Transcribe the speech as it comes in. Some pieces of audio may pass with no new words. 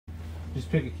just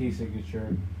pick a key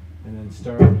signature, and then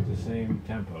start with the same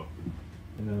tempo,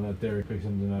 and then let Derek pick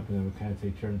something up, and then we'll kind of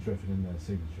take turns riffing in that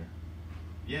signature.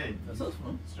 Yeah, that sounds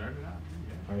fun. Start it out.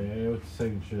 Yeah. All right, what's the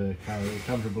signature that kind of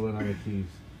comfortable in on the keys?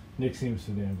 Nick seems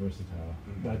so damn versatile.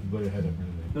 Not to blow your head up or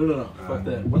anything. No. Fuck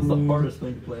that. What's the hardest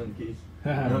thing to play on the keys?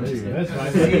 That's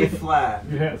fine. C flat.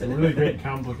 You had some really great,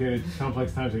 complicated,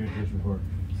 complex time signatures before.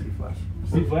 C flat.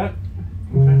 C flat?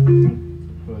 Okay.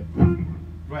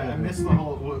 Right, I missed the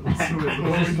whole.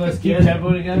 Let's keep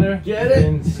tempo together. Get it?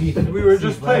 And C, We were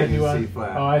just playing C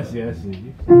flat. Oh, I see.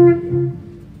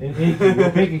 And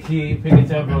we'll pick a key, pick a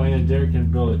tempo, and then Derek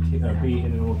can build a beat,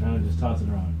 and then we'll kind of just toss it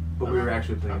around. But we were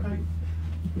actually playing Okay.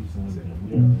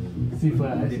 C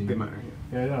flat, I see. B minor.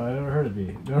 Yeah, no, I never heard of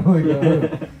B. Normally go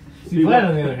C flat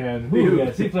on the other hand. Ooh,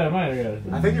 yeah, C flat minor. Yeah.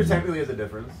 I think there technically is a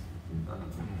difference.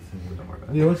 Don't worry about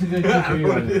it. Yeah, what's a good key for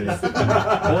you on the bass? I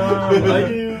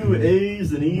do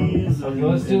A's and E's. Okay,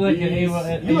 let's do like an A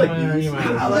minor, E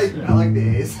minor. I like the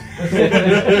A's. Let's do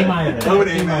A minor. I'm an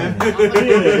A man.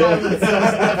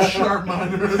 Sharp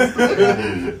minor. We're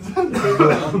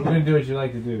gonna do what you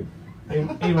like to do. A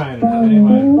minor. So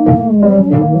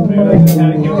maybe let's just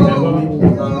kind of keep tempo.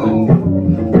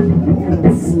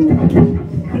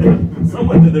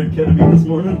 Someone did their ketamine this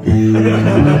morning.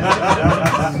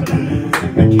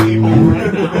 The cable.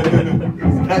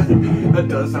 That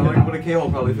does sound like what a cable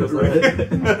probably feels like.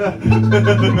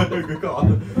 Good call.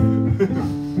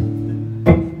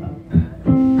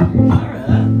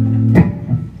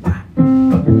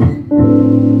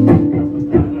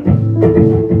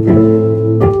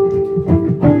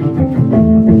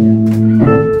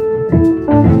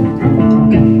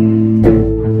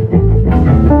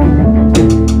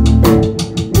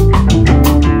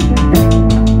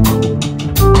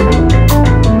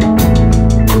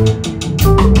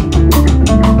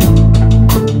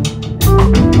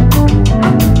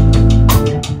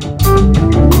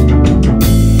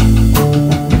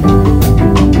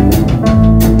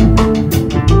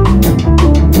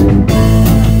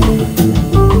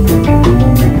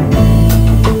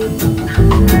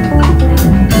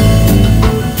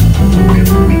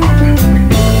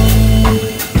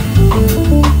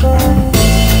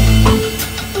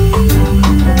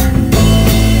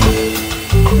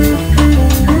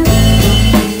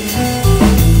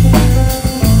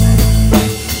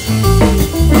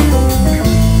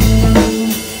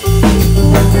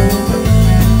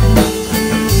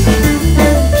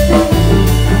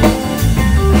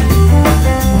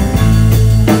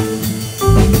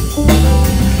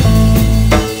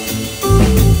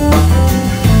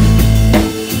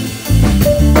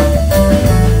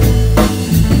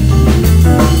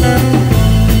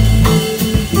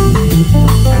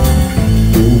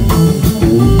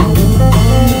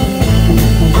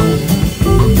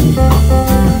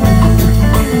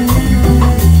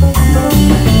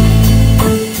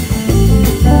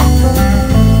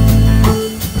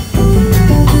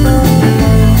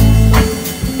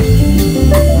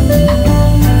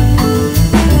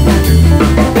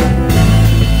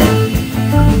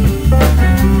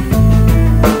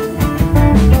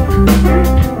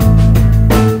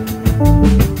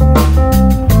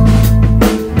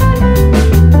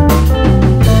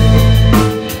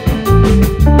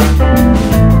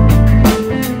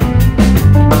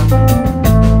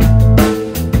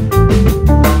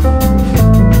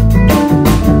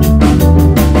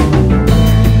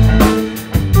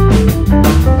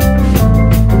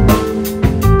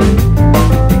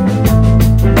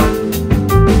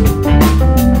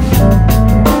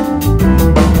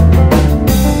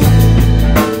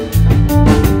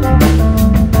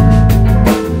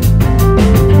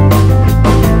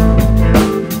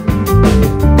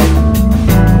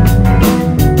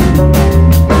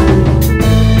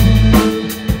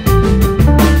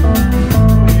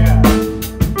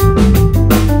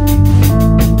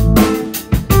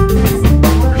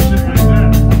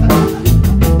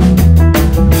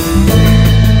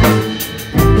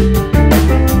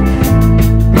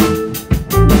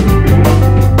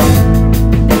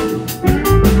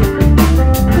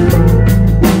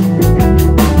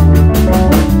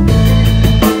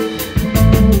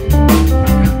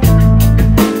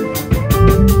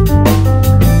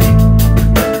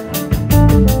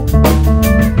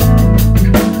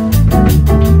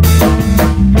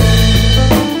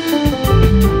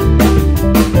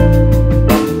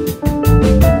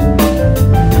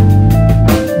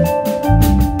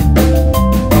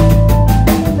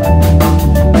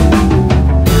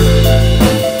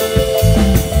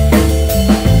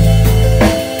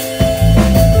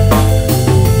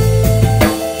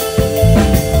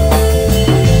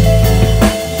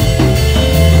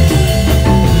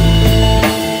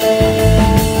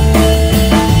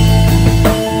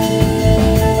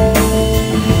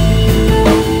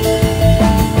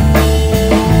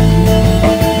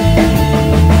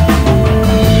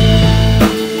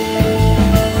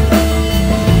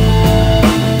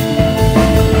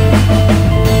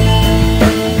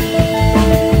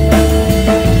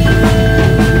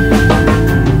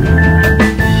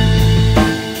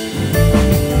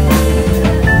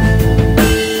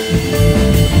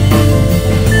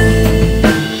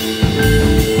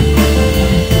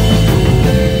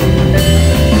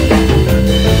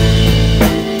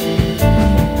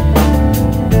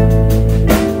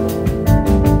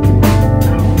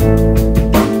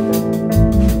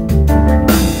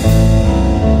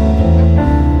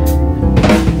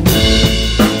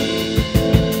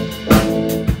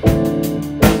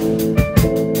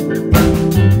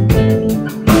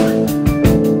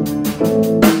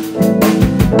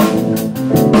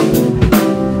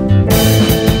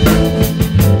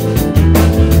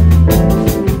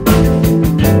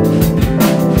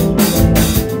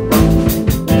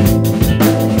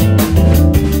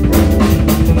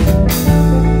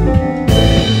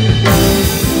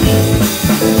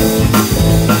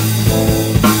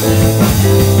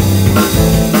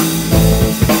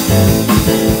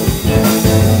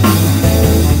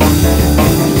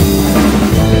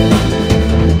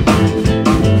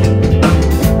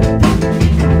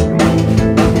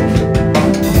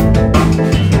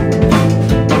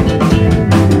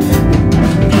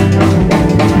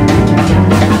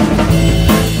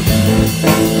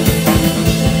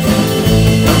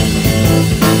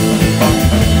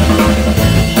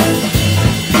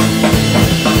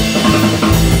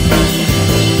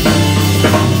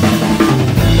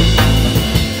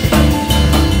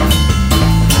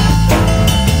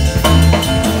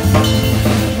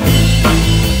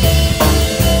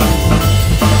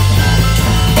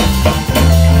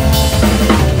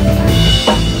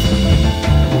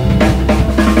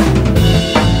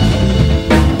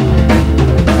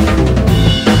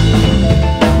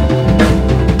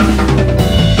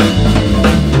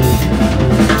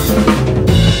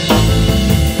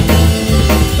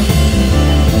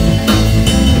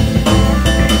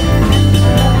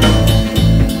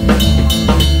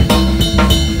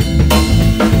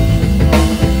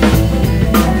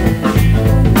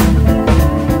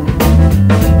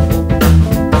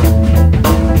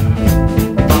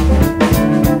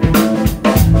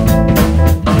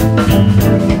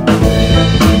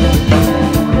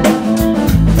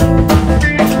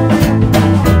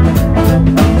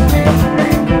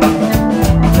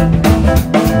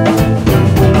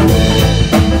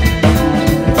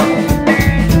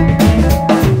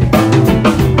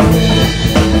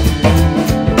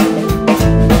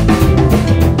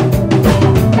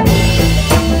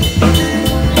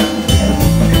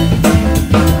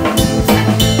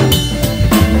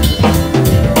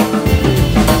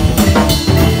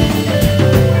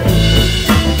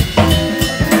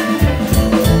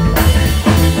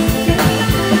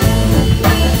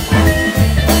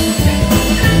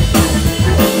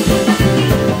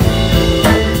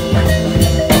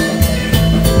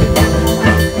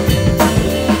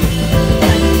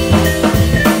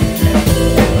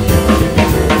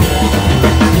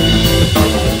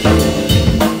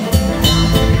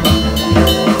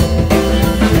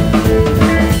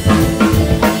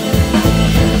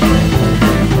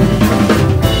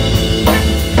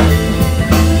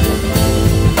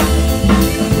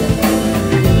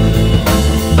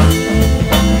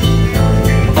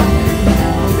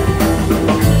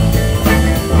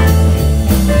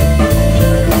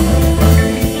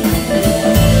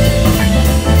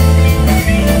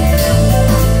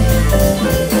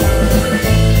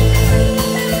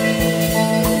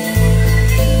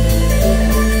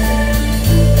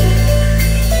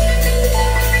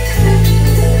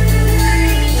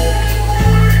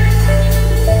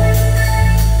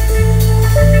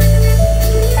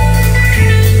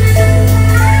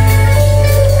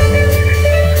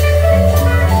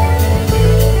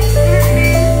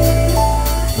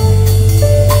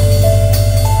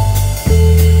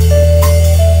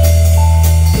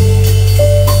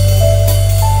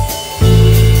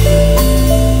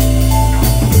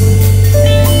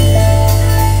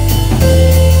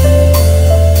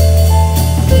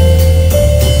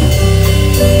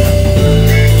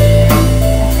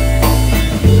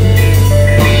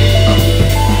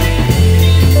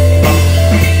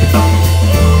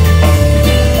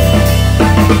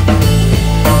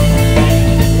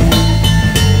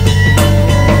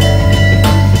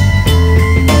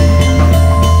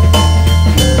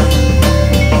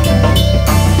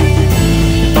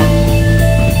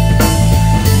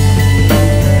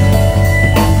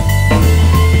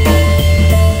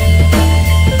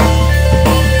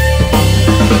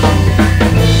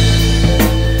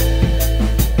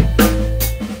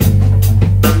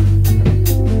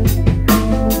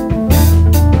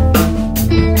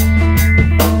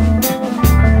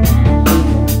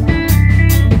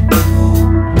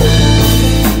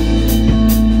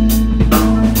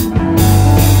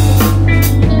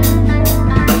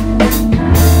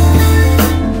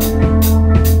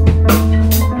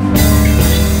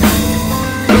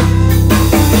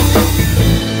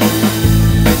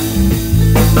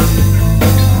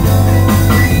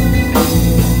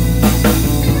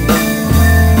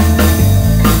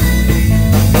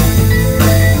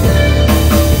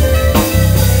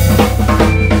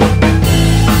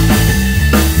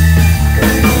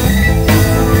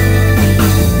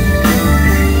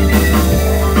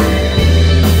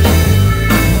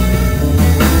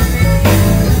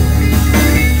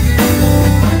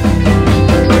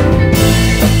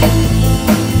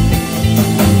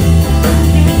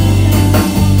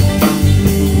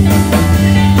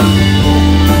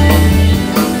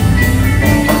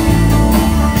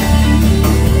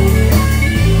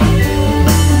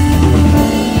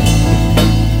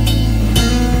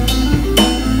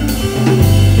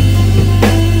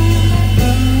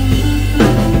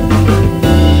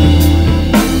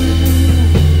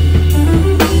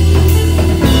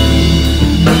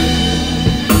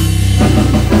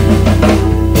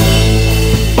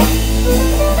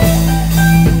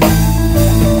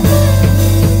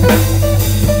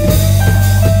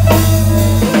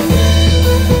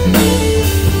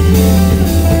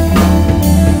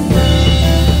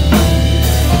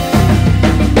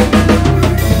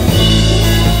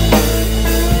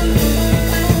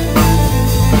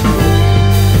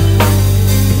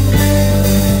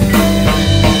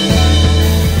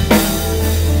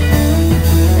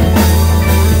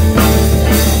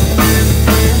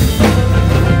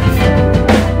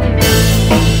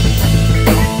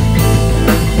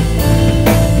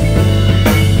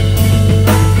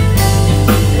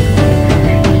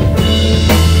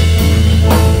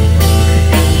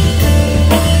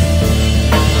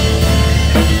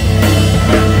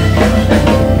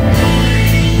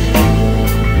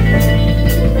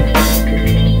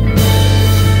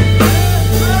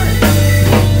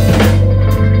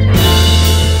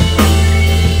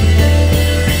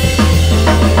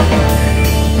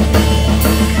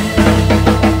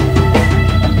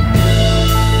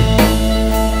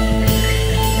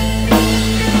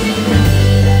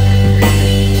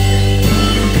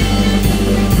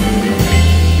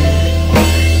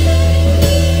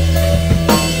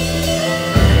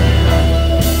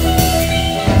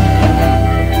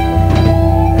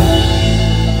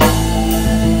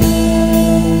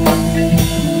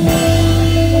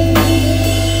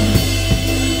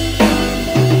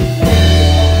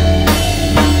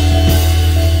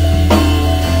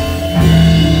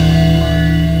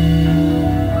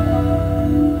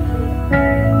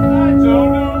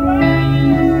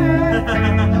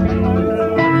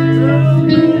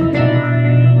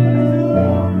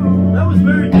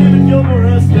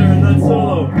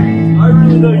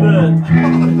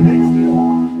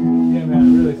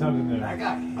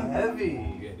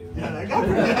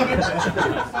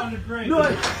 That sounded great. No,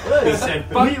 He said,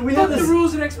 we had fuck the this.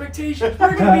 rules and expectations.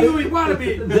 We're gonna be who we want to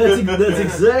be. That's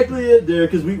exactly it,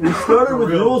 Derek. Because we started with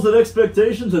rules and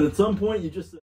expectations, and at some point you just.